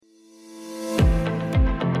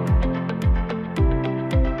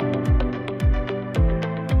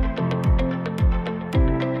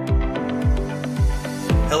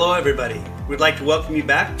everybody. We'd like to welcome you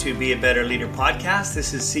back to Be a Better Leader podcast.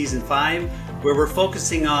 This is season 5, where we're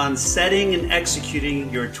focusing on setting and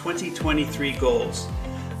executing your 2023 goals.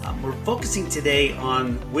 We're focusing today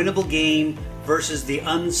on winnable game versus the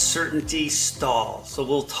uncertainty stall. So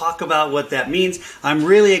we'll talk about what that means. I'm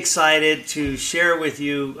really excited to share with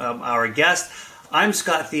you our guest. I'm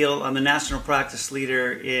Scott Thiel. I'm the National Practice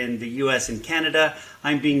Leader in the US and Canada.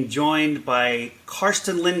 I'm being joined by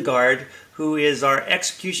Karsten Lindgaard, who is our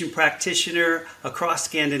execution practitioner across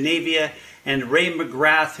Scandinavia, and Ray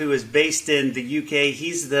McGrath, who is based in the UK.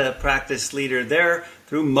 He's the practice leader there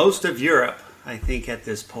through most of Europe, I think, at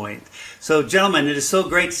this point. So, gentlemen, it is so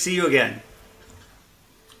great to see you again.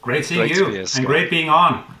 Great seeing you, and great being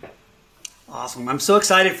on. Awesome. I'm so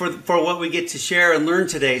excited for what we get to share and learn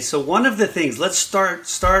today. So one of the things, let's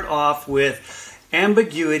start off with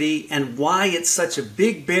ambiguity and why it's such a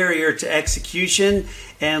big barrier to execution.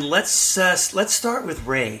 And let's start with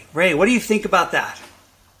Ray. Ray, what do you think about that?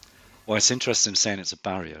 Well, it's interesting saying it's a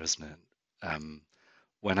barrier, isn't it?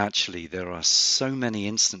 When actually there are so many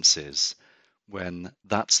instances when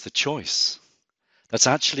that's the choice. That's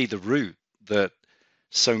actually the route that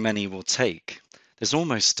so many will take. There's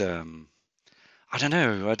almost, I don't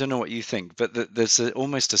know what you think, but there's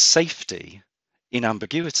almost a safety in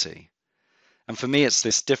ambiguity. And for me, it's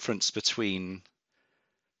this difference between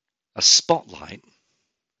a spotlight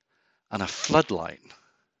and a floodlight.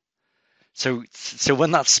 So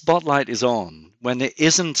when that spotlight is on, when there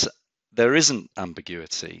isn't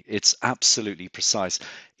ambiguity, it's absolutely precise.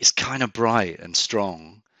 It's kind of bright and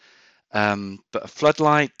strong. But a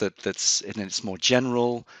floodlight that's in its more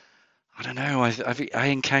general, I don't know, I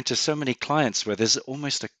encounter so many clients where there's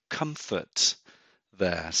almost a comfort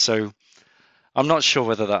there. So I'm not sure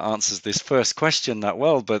whether that answers this first question that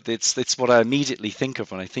well, but it's what I immediately think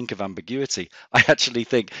of when I think of ambiguity. I actually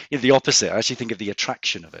think the opposite. I actually think of the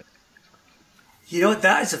attraction of it. You know what?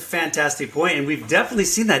 That is a fantastic point, and we've definitely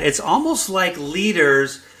seen that. It's almost like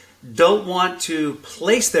leaders don't want to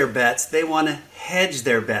place their bets; they want to hedge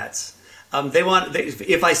their bets.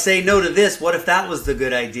 If I say no to this, what if that was the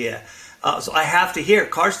good idea? So I have to hear,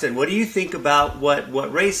 Karsten, what do you think about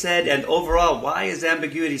what Ray said, and overall, why is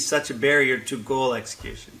ambiguity such a barrier to goal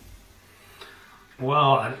execution?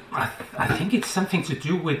 Well, I think it's something to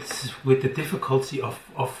do with the difficulty of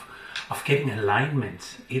getting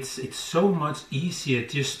alignment. It's so much easier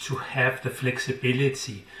just to have the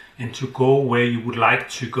flexibility and to go where you would like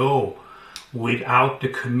to go without the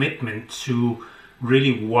commitment to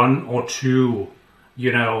really one or two,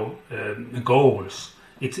 goals.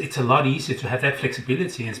 It's a lot easier to have that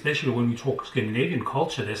flexibility, and especially when we talk Scandinavian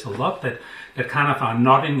culture, there's a lot that kind of are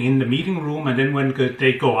nodding in the meeting room, and then when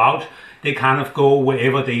they go out, they kind of go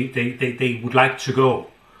wherever they would like to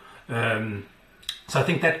go. So I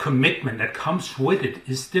think that commitment that comes with it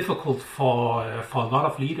is difficult for a lot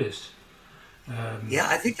of leaders. Yeah,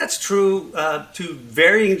 I think that's true to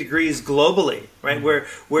varying degrees globally, right?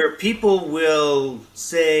 Where people will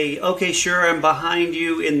say, okay, sure, I'm behind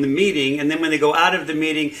you in the meeting. And then when they go out of the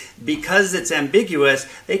meeting, because it's ambiguous,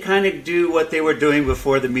 they kind of do what they were doing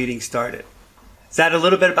before the meeting started. Is that a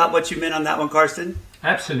little bit about what you meant on that one, Karsten?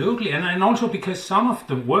 Absolutely. And also because some of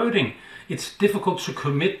the wording, it's difficult to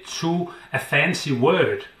commit to a fancy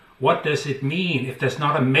word. What does it mean if there's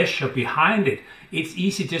not a measure behind it? It's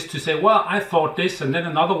easy just to say, well, I thought this, and then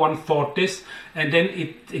another one thought this, and then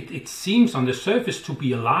it seems on the surface to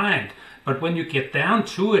be aligned. But when you get down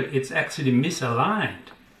to it, it's actually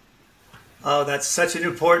misaligned. Oh, that's such an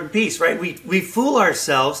important piece, right? We fool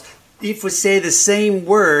ourselves if we say the same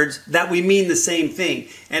words that we mean the same thing.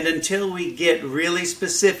 And until we get really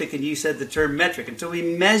specific, and you said the term metric, until we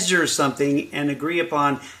measure something and agree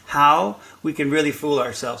upon how, we can really fool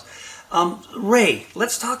ourselves. Ray,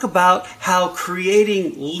 let's talk about how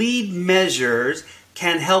creating lead measures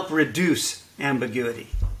can help reduce ambiguity.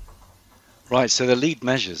 Right, so the lead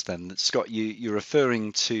measures then, Scott, you're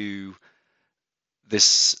referring to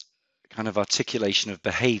this kind of articulation of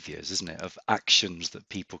behaviors, isn't it, of actions that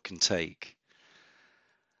people can take.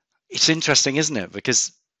 It's interesting, isn't it,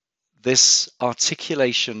 because this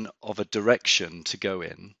articulation of a direction to go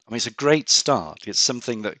in, I mean, it's a great start. It's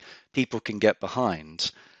something that people can get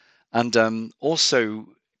behind, and also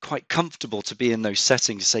quite comfortable to be in those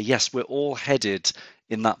settings to say, yes, we're all headed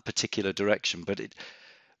in that particular direction,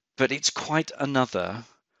 but it's quite another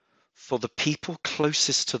for the people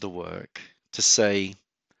closest to the work to say,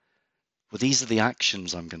 well, these are the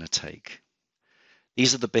actions I'm going to take.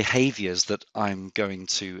 These are the behaviors that I'm going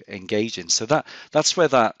to engage in. So that's where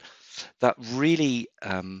that really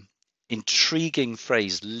intriguing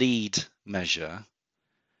phrase, lead measure,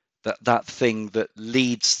 that thing that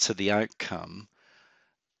leads to the outcome,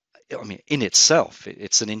 I mean, in itself,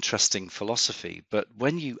 it's an interesting philosophy. But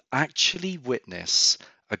when you actually witness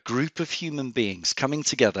a group of human beings coming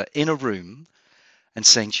together in a room and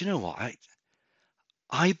saying, do you know what?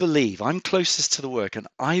 I believe I'm closest to the work, and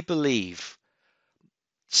I believe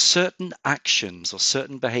certain actions or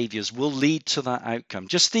certain behaviors will lead to that outcome.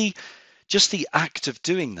 Just the act of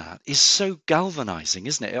doing that is so galvanizing,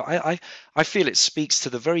 isn't it? I feel it speaks to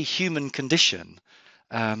the very human condition,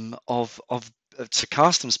 of to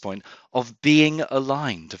Carsten's point, of being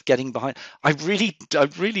aligned, of getting behind. I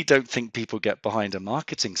really don't think people get behind a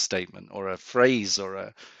marketing statement or a phrase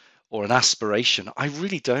or an aspiration. I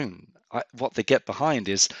really don't. What they get behind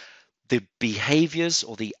is the behaviors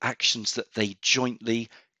or the actions that they jointly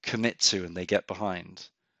commit to and they get behind.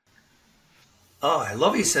 Oh, I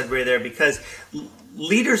love what you said right there, because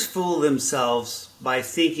leaders fool themselves by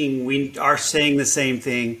thinking we are saying the same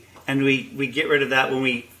thing, and we get rid of that when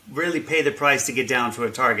we really pay the price to get down to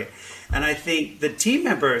a target. And I think the team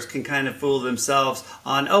members can kind of fool themselves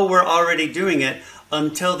on, oh, we're already doing it,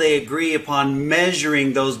 until they agree upon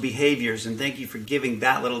measuring those behaviors. And thank you for giving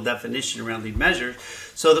that little definition around the measures,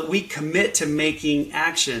 so that we commit to making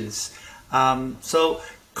actions. So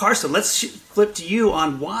Carsten, let's flip to you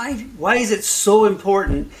on why is it so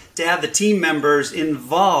important to have the team members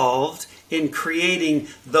involved in creating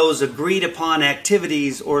those agreed upon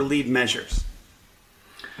activities or lead measures?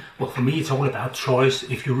 Well, for me, it's all about choice.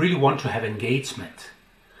 If you really want to have engagement,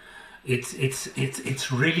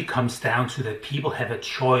 it's really comes down to that people have a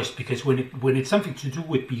choice, because when it's something to do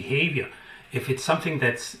with behavior, if it's something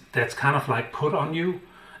that's kind of like put on you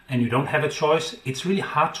and you don't have a choice, it's really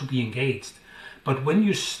hard to be engaged. But when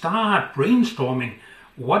you start brainstorming,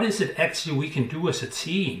 what is it actually we can do as a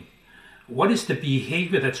team? What is the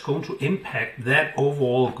behavior that's going to impact that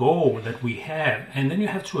overall goal that we have? And then you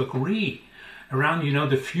have to agree around,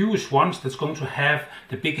 the fewest ones that's going to have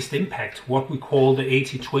the biggest impact, what we call the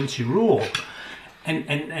 80-20 rule.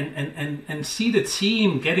 And see the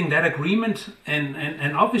team getting that agreement.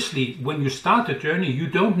 And obviously, when you start the journey, you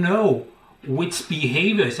don't know which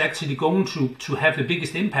behavior is actually going to have the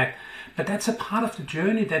biggest impact. But that's a part of the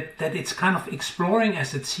journey that it's kind of exploring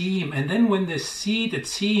as a team. And then when they see the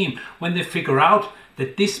team, when they figure out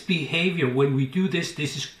that this behavior, when we do this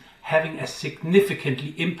is having a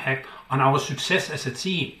significantly impact on our success as a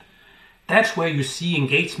team, that's where you see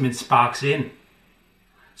engagement sparks in.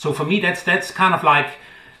 So for me, that's kind of like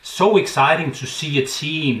so exciting to see a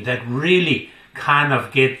team that really kind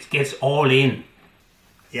of gets all in.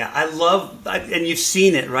 Yeah, I love, and you've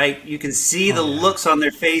seen it, right? You can see the looks on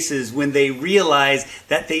their faces when they realize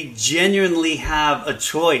that they genuinely have a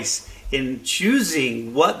choice in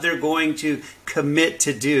choosing what they're going to commit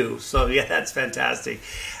to do. So yeah, that's fantastic.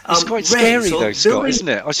 It's quite scary though, Scott, isn't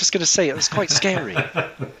it? I was just going to say, it's quite scary,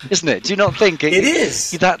 isn't it? Do you not think it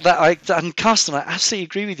is? And Carsten, I absolutely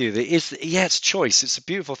agree with you. It's choice. It's a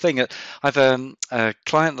beautiful thing. I've a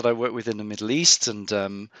client that I work with in the Middle East,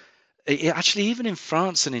 and actually, even in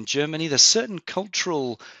France and in Germany, there's certain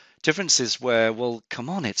cultural differences where, well, come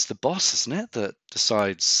on, it's the boss, isn't it, that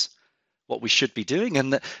decides what we should be doing.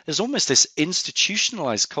 And there's almost this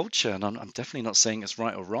institutionalized culture, and I'm definitely not saying it's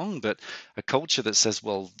right or wrong, but a culture that says,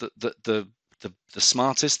 well, the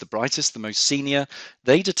smartest, the brightest, the most senior,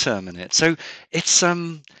 they determine it. So it's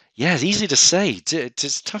it's easy to say.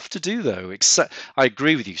 It's tough to do, though. I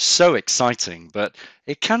agree with you. So exciting, but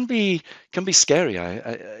it can be scary.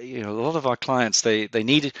 A lot of our clients they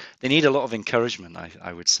need a lot of encouragement,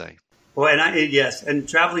 I would say. Well, yes, and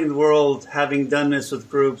traveling the world, having done this with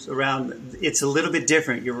groups around, it's a little bit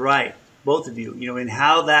different. You're right, both of you, in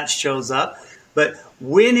how that shows up. But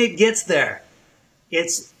when it gets there,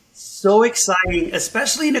 it's so exciting,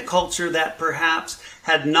 especially in a culture that perhaps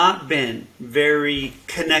had not been very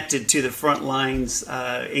connected to the front lines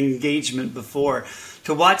engagement before.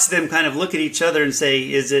 To watch them kind of look at each other and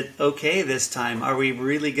say, is it okay this time? Are we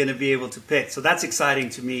really going to be able to pick? So that's exciting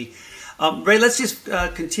to me. Ray, let's just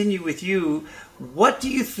continue with you. What do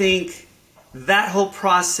you think that whole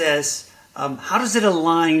process, how does it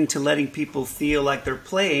align to letting people feel like they're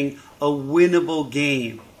playing a winnable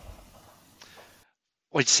game?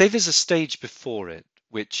 Well, I'd say there's a stage before it,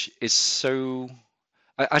 which is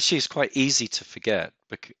actually it's quite easy to forget,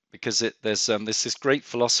 because there's this great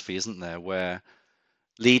philosophy, isn't there, where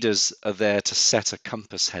leaders are there to set a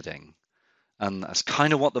compass heading. And that's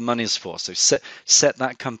kind of what the money is for. So set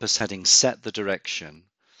that compass heading, set the direction,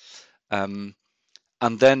 and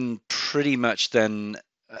then pretty much then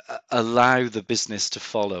allow the business to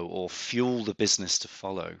follow, or fuel the business to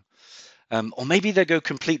follow. Or maybe they go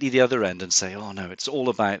completely the other end and say, oh no, it's all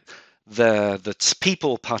about the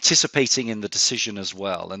people participating in the decision as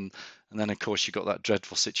well, and then of course you've got that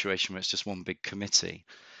dreadful situation where it's just one big committee.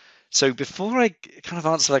 So before I kind of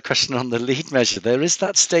answer that question on the lead measure, there is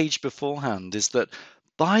that stage beforehand, is that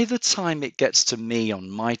by the time it gets to me on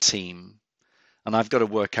my team and I've got to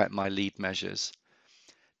work out my lead measures,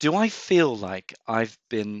 do I feel like I've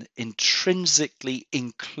been intrinsically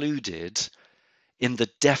included in the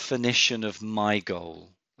definition of my goal,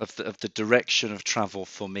 of the direction of travel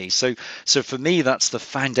for me? So for me, that's the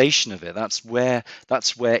foundation of it. That's where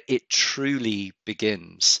it truly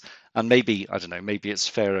begins. And maybe, I don't know, maybe it's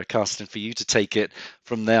fairer, Carsten, for you to take it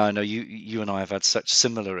from there. I know you and I have had such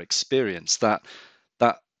similar experience, that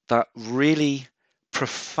really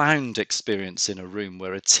profound experience in a room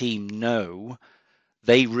where a team know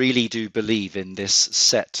they really do believe in this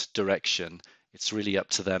set direction. It's really up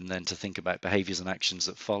to them then to think about behaviors and actions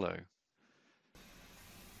that follow.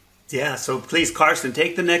 Yeah, so please, Carsten,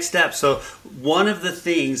 take the next step. So one of the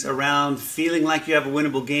things around feeling like you have a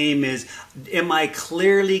winnable game is, am I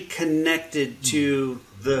clearly connected to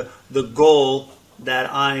the goal that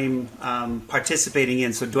I'm participating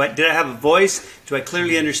in? So did I have a voice? Do I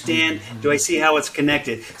clearly understand? Do I see how it's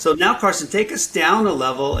connected? So now, Carsten, take us down a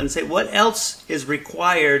level and say, what else is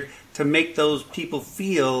required to make those people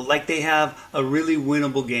feel like they have a really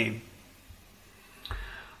winnable game?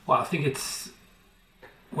 Well, I think it's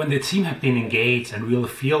when the team have been engaged and really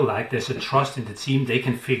feel like there's a trust in the team, they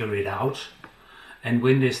can figure it out. And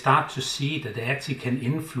when they start to see that they actually can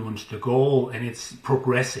influence the goal and it's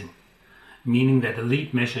progressing, meaning that the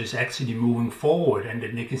lead measure is actually moving forward, and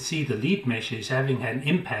then they can see the lead measure is having an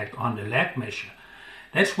impact on the lag measure,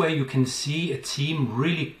 that's where you can see a team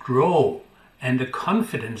really grow and the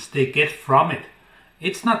confidence they get from it.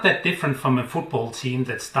 It's not that different from a football team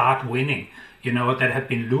that start winning, that have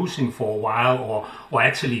been losing for a while, or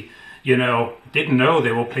actually, didn't know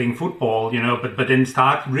they were playing football, but then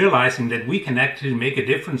start realizing that we can actually make a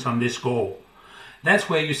difference on this goal. That's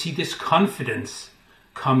where you see this confidence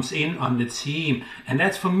comes in on the team. And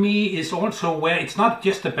that's, for me, is also where it's not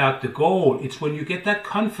just about the goal. It's when you get that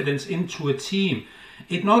confidence into a team,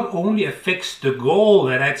 it not only affects the goal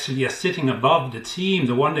that actually is sitting above the team,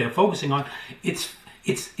 the one they are focusing on, it's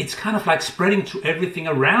kind of like spreading to everything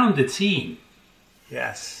around the team.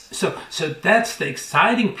 Yes. So that's the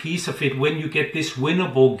exciting piece of it. When you get this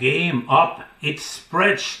winnable game up, it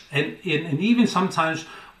spreads, and even sometimes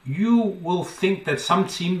you will think that some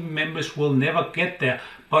team members will never get there.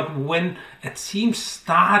 But when a team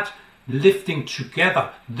start lifting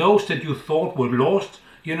together, those that you thought were lost,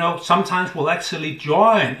 sometimes will actually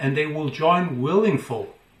join, and they will join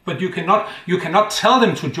willingful. But you cannot tell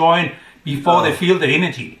them to join before they feel the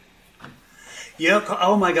energy. Yeah.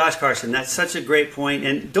 Oh my gosh, Carsten, that's such a great point.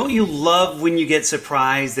 And don't you love when you get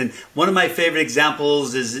surprised? And one of my favorite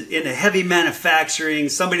examples is in a heavy manufacturing,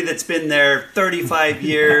 somebody that's been there 35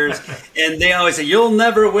 years, and they always say, you'll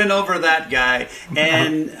never win over that guy.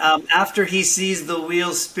 And after he sees the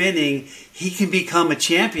wheels spinning, he can become a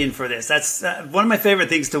champion for this. That's one of my favorite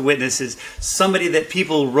things to witness, is somebody that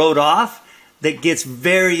people wrote off that gets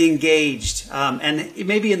very engaged, and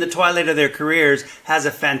maybe in the twilight of their careers has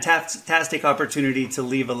a fantastic opportunity to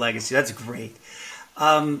leave a legacy. That's great.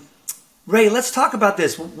 Ray, let's talk about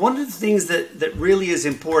this. One of the things that really is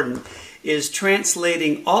important is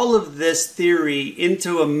translating all of this theory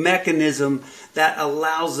into a mechanism that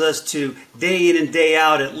allows us to, day in and day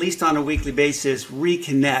out, at least on a weekly basis,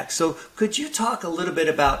 reconnect. So could you talk a little bit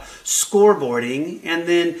about scoreboarding and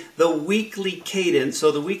then the weekly cadence,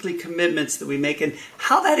 so the weekly commitments that we make, and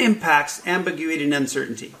how that impacts ambiguity and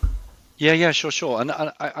uncertainty? Yeah, sure. And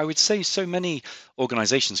I would say so many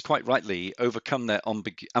organizations, quite rightly, overcome their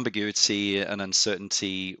ambiguity and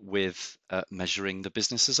uncertainty with measuring the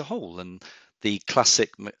business as a whole, and the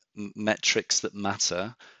classic metrics that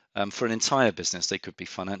matter for an entire business. They could be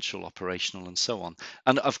financial, operational, and so on.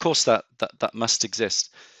 And of course, that must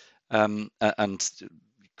exist. And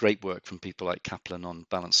great work from people like Kaplan on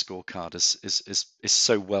Balanced Scorecard is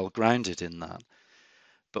so well grounded in that.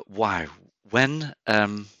 But wow, when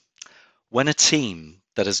a team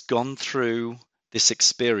that has gone through this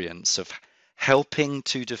experience of helping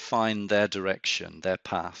to define their direction, their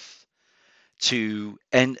path, to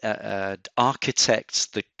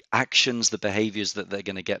architect the actions, the behaviors that they're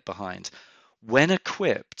going to get behind, when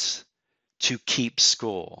equipped to keep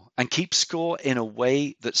score, and keep score in a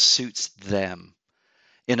way that suits them,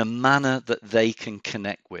 in a manner that they can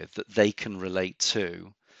connect with, that they can relate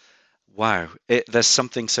to, wow, there's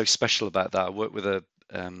something so special about that. I worked with a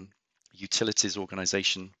utilities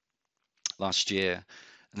organization last year,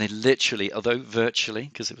 and they literally, although virtually,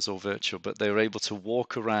 because it was all virtual, but they were able to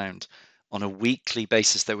walk around on a weekly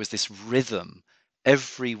basis. There was this rhythm.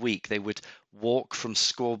 Every week they would walk from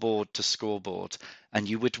scoreboard to scoreboard, and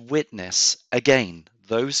you would witness, again,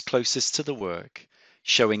 those closest to the work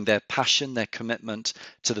showing their passion, their commitment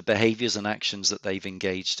to the behaviors and actions that they've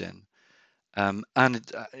engaged in.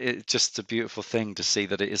 And it's just a beautiful thing to see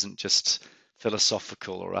that it isn't just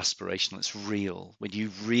philosophical or aspirational, it's real. When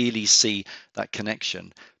you really see that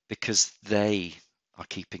connection, because they are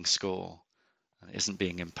keeping score and it isn't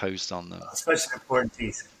being imposed on them. Such an important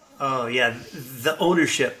piece. Oh, yeah. The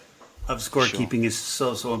ownership of scorekeeping is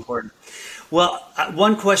so important. Well,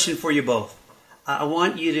 one question for you both. I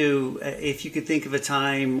want you to, if you could think of a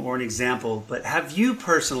time or an example, but have you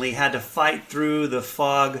personally had to fight through the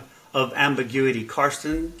fog of ambiguity?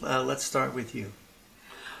 Karsten, let's start with you.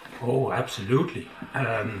 Oh, absolutely.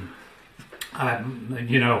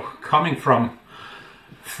 Coming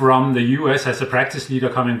from the US as a practice leader,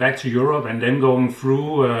 coming back to Europe, and then going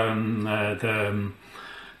through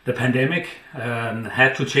the pandemic,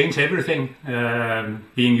 had to change everything.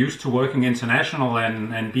 Being used to working international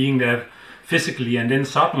and being there physically, and then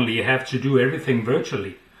suddenly you have to do everything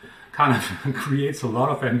virtually. Kind of creates a lot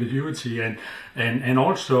of ambiguity, and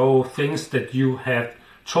also things that you have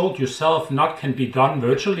told yourself not can be done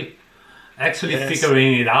virtually. Actually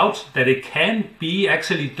figuring it out that it can be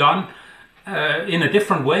actually done in a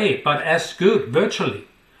different way, but as good virtually.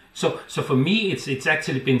 So for me, it's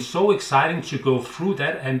actually been so exciting to go through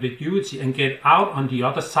that ambiguity and get out on the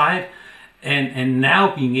other side, and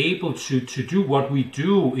now being able to do what we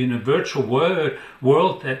do in a virtual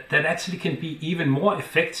world that actually can be even more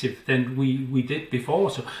effective than we did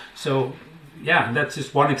before. So yeah, that's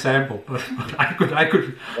just one example, but I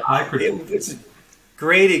could. It's a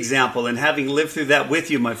great example, and having lived through that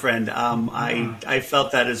with you, my friend, I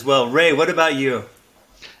felt that as well. Ray, what about you?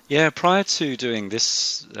 Yeah, prior to doing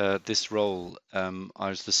this role, I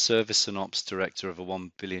was the service and ops director of a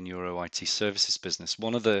 €1 billion IT services business.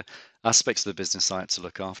 One of the aspects of the business I had to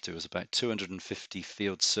look after was about 250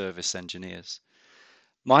 field service engineers.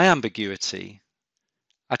 My ambiguity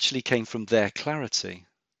actually came from their clarity.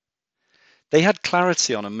 They had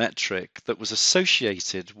clarity on a metric that was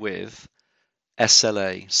associated with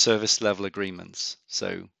SLA, service level agreements.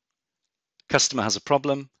 So, customer has a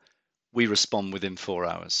problem, we respond within 4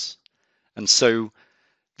 hours. And so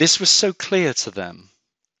this was so clear to them,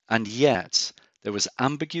 and yet there was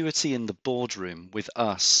ambiguity in the boardroom with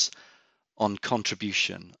us on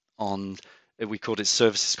contribution, on, we called it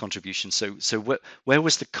services contribution. So where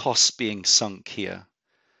was the cost being sunk here?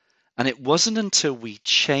 And it wasn't until we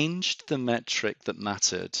changed the metric that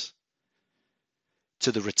mattered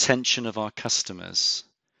to the retention of our customers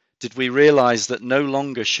did we realize that no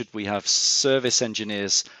longer should we have service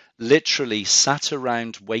engineers literally sat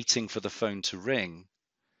around waiting for the phone to ring.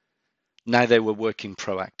 Now they were working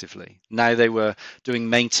proactively. Now they were doing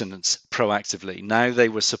maintenance proactively. Now they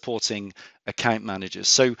were supporting account managers.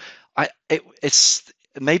 So it's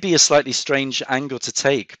maybe a slightly strange angle to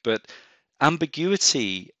take, but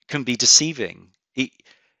ambiguity can be deceiving.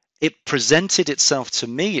 It presented itself to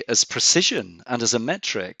me as precision and as a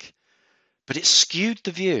metric, but it skewed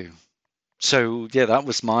the view. So yeah, that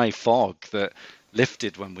was my fog that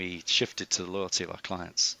lifted when we shifted to the loyalty of our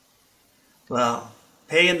clients. Well,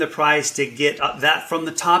 paying the price to get that from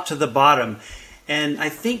the top to the bottom. And I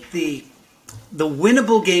think the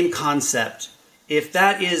winnable game concept, if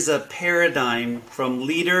that is a paradigm from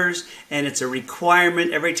leaders and it's a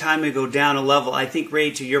requirement every time we go down a level, I think,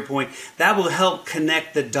 Ray, to your point, that will help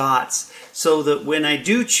connect the dots so that when I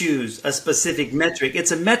do choose a specific metric,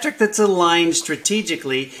 it's a metric that's aligned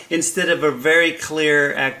strategically instead of a very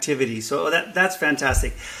clear activity. So that's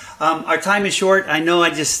fantastic. Our time is short. I know I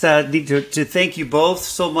just need to thank you both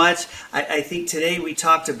so much. I think today we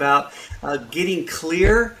talked about getting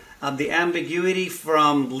clear the ambiguity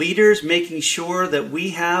from leaders, making sure that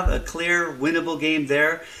we have a clear, winnable game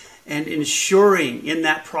there, and ensuring in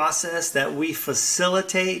that process that we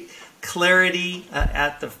facilitate clarity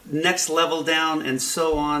at the next level down and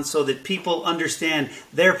so on, so that people understand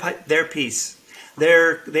their piece.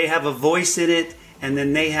 They have a voice in it, and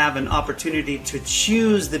then they have an opportunity to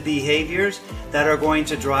choose the behaviors that are going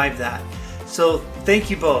to drive that. So thank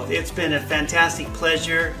you both. It's been a fantastic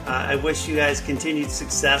pleasure. I wish you guys continued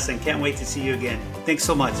success and can't wait to see you again. Thanks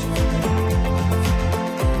so much.